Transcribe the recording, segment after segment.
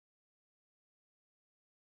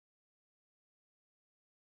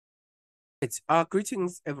It's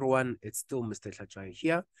greetings everyone. It's still Mr. Tlajai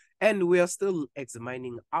here, and we are still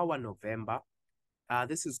examining our November.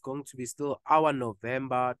 This is going to be still our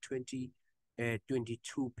November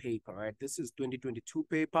 2022 paper, right? This is 2022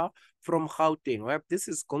 paper from Gauteng, right? This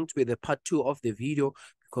is going to be the part 2 of the video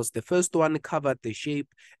because the first one covered the shape,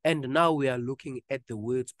 and now we are looking at the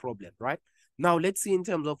words problem, right? Now let's see in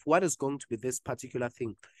terms of what is going to be this particular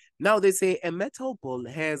thing. Now they say a metal ball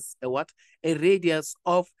has a what? A radius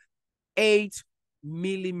of 8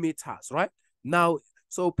 millimeters, right? Now,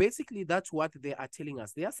 so basically that's what they are telling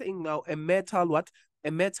us. They are saying now a metal what?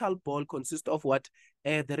 A metal ball consists of what?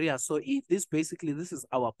 The rear. So if this basically, this is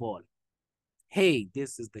our ball. Hey,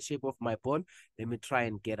 this is the shape of my ball. Let me try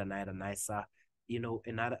and get another nicer,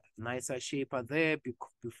 another nicer shape there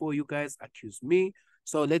before you guys accuse me.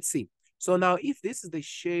 So let's see. So now if this is the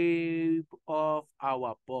shape of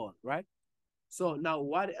our ball, right? So now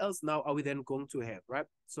what else now are we then going to have, right?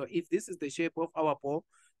 So if this is the shape of our ball,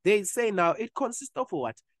 they say now it consists of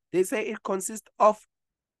what? They say it consists of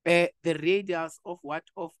the radius of what?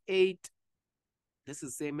 Of 8. This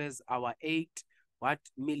is same as our 8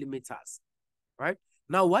 millimeters, right?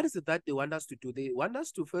 Now, what is it that they want us to do? They want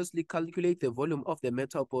us to firstly calculate the volume of the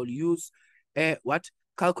metal ball used.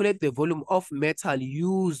 Calculate the volume of metal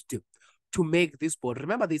used to make this ball.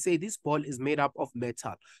 Remember, they say this ball is made up of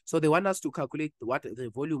metal. So they want us to calculate what the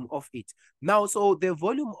volume of it. Now, so the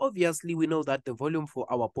volume, obviously, we know that the volume for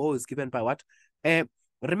our ball is given by what?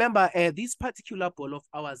 Remember, this particular ball of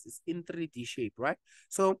ours is in 3D shape, right?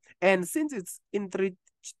 So, and since it's in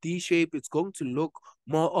 3D shape, it's going to look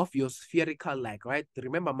more of your spherical like, right?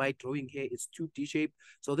 Remember my drawing here is 2D shape.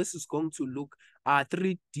 So this is going to look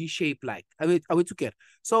 3D shape like. Are we together?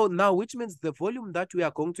 So now, which means the volume that we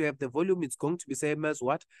are going to have, the volume is going to be same as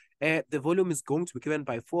what? The volume is going to be given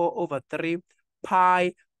by 4/3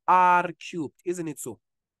 pi r cubed, isn't it so?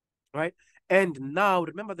 Right? And now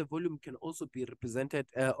remember the volume can also be represented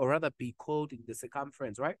or rather be called in the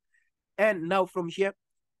circumference, right? And now from here,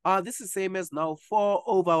 this is same as now 4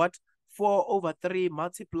 over what? 4/3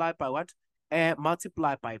 multiplied by what?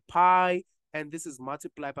 Multiplied by pi. And this is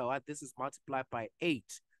multiplied by what? This is multiplied by 8,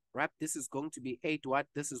 right? This is going to be 8 what?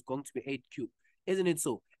 This is going to be 8 cubed. Isn't it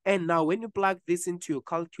so? And now when you plug this into your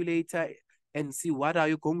calculator and see what are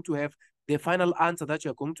you going to have, the final answer that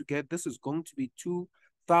you're going to get, this is going to be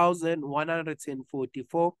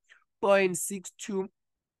 2,144.62,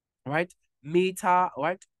 right? Meter,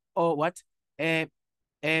 right? Or what?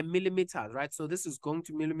 Millimeters, right? So this is going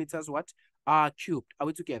to millimeters what? Cubed. Are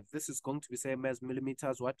we together? This is going to be same as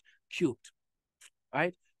millimeters what? Cubed,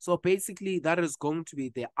 right? So basically that is going to be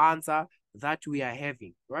the answer that we are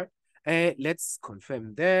having, right? Let's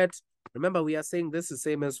confirm that. Remember, we are saying this is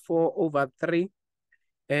same as 4/3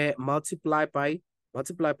 multiplied by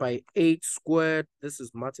 8 squared. This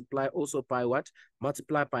is multiplied also by what?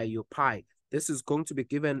 Multiplied by your pi. This is going to be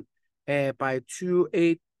given by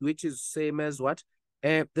 2/8, which is same as what?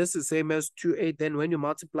 This is same as 2/8. Then when you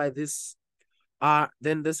multiply this,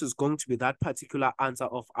 then this is going to be that particular answer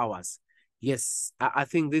of ours. Yes, I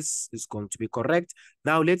think this is going to be correct.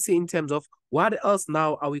 Now let's see in terms of what else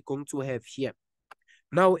now are we going to have here.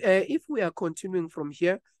 Now, if we are continuing from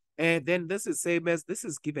here, then this is same as this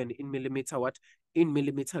is given in millimeter what? In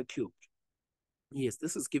millimeter cubed. Yes,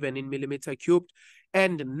 this is given in millimeter cubed.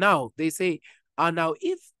 And now they say, now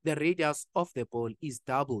if the radius of the ball is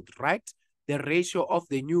doubled, right? The ratio of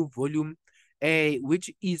the new volume, which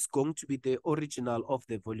is going to be the original of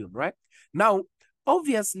the volume, right? Now,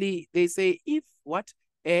 obviously, they say if what?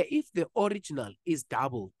 If the original is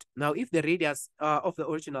doubled. Now, if the radius of the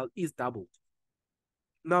original is doubled,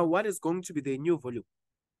 now what is going to be the new volume?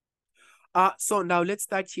 So now let's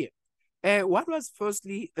start here. What was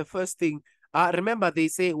firstly the first thing? Remember they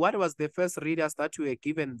say what was the first radius that we were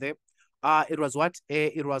given there? It was what?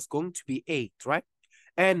 It was going to be 8, right?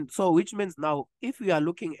 And so which means now if we are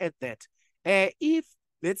looking at that, if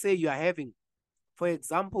let's say you are having, for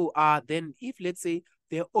example, then if let's say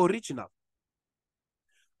the original,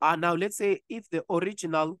 now let's say if the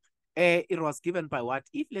original it was given by what?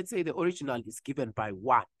 If let's say the original is given by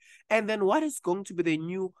 1, and then what is going to be the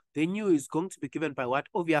new? The new is going to be given by what?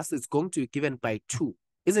 Obviously, it's going to be given by 2,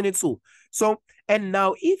 isn't it so? So, and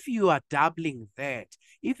now if you are doubling that,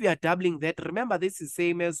 remember this is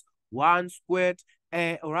same as 1 squared,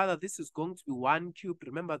 or rather this is going to be 1 cubed.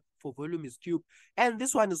 Remember for volume is cubed, and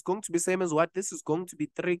this one is going to be same as what? This is going to be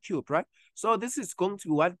 3 cubed, right? So this is going to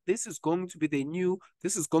be what? This is going to be the new,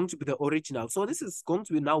 this is going to be the original. So this is going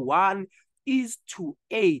to be now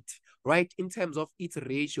 1:8, right? In terms of its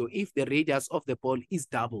ratio, if the radius of the ball is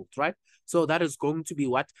doubled, right? So that is going to be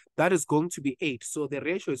what? That is going to be 8. So the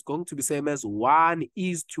ratio is going to be same as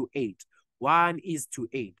 1:8.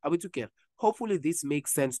 1:8. Are we together? Hopefully this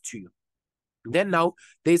makes sense to you. Then now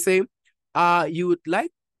they say you would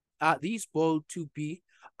like this ball to be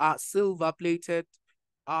silver plated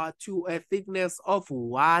to a thickness of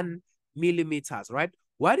 1 millimeters, right?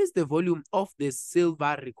 What is the volume of the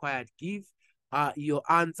silver required? Give your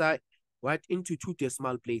answer, right, into 2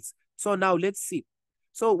 decimal places. So now let's see.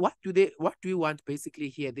 So what do we want basically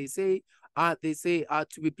here? They say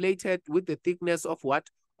to be plated with the thickness of what?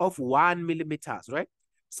 Of 1 millimeters, right?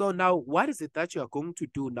 So now what is it that you are going to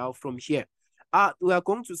do now from here? We are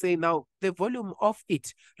going to say now the volume of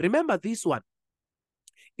it. Remember this one,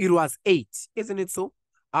 it was 8, isn't it so?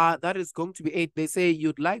 That is going to be 8. They say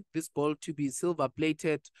you'd like this ball to be silver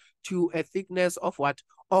plated to a thickness of what?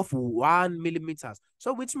 Of 1 millimeters.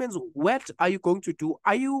 So which means what are you going to do?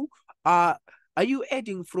 Are you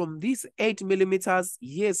adding from these 8 millimeters?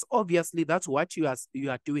 Yes, obviously that's what you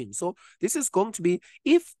are doing. So this is going to be,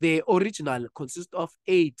 if the original consists of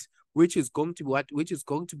 8, which is going to be what? Which is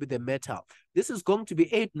going to be the metal. This is going to be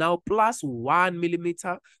 8 now plus 1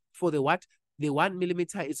 millimeter for the what? The 1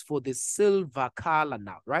 millimeter is for the silver color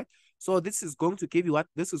now, right? So this is going to give you what?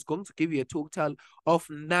 This is going to give you a total of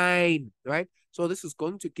 9, right? So this is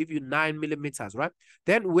going to give you 9 millimeters, right?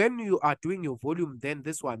 Then when you are doing your volume, then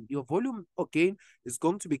this one, your volume again is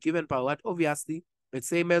going to be given by what? Obviously, it's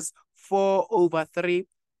same as 4/3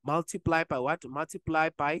 multiplied by what?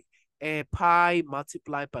 Multiplied by pi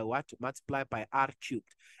multiplied by what? Multiplied by r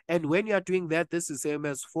cubed. And when you are doing that, this is same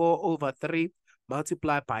as 4/3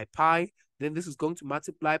 multiplied by pi. Then this is going to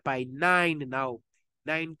multiply by 9 now,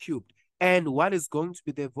 9 cubed. And what is going to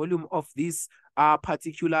be the volume of this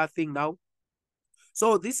particular thing now?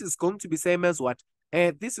 So this is going to be same as what?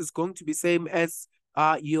 This is going to be same as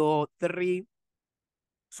your 3.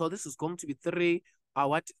 So this is going to be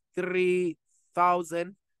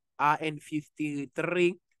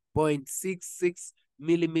 3,053.66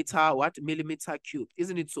 millimeter, what? Millimeter cubed,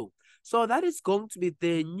 isn't it so? So that is going to be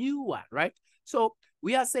the new one, right? So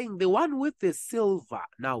we are saying the one with the silver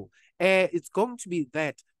now, it's going to be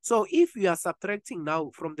that. So if you are subtracting now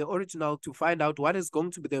from the original to find out what is going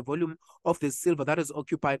to be the volume of the silver that is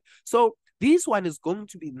occupied, so this one is going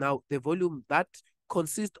to be now the volume that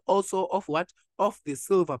consists also of what? Of the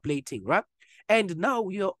silver plating, right? And now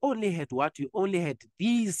you only had what? You only had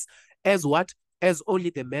these as what? As only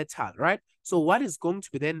the metal, right? So what is going to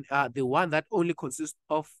be then the one that only consists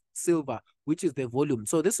of silver, which is the volume?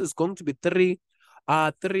 So this is going to be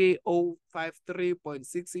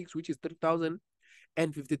 3053.66, which is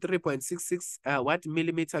 3,053.66 what?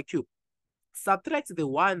 Millimeter cube. Subtract the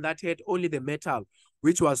one that had only the metal,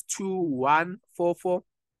 which was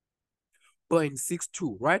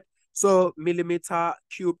 2,144.62, right? So millimeter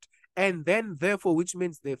cubed. And then therefore, which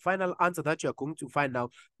means the final answer that you're going to find now,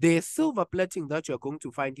 the silver plating that you're going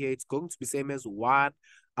to find here, it's going to be same as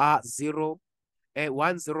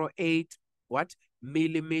 108 what?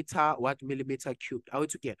 Millimeter cubed. Are we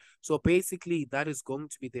together? So basically that is going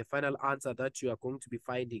to be the final answer that you are going to be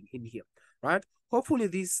finding in here, right? Hopefully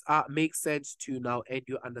this makes sense to you now and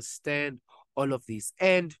you understand all of this.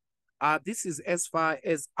 And this is as far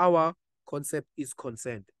as our concept is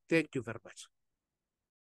concerned. Thank you very much.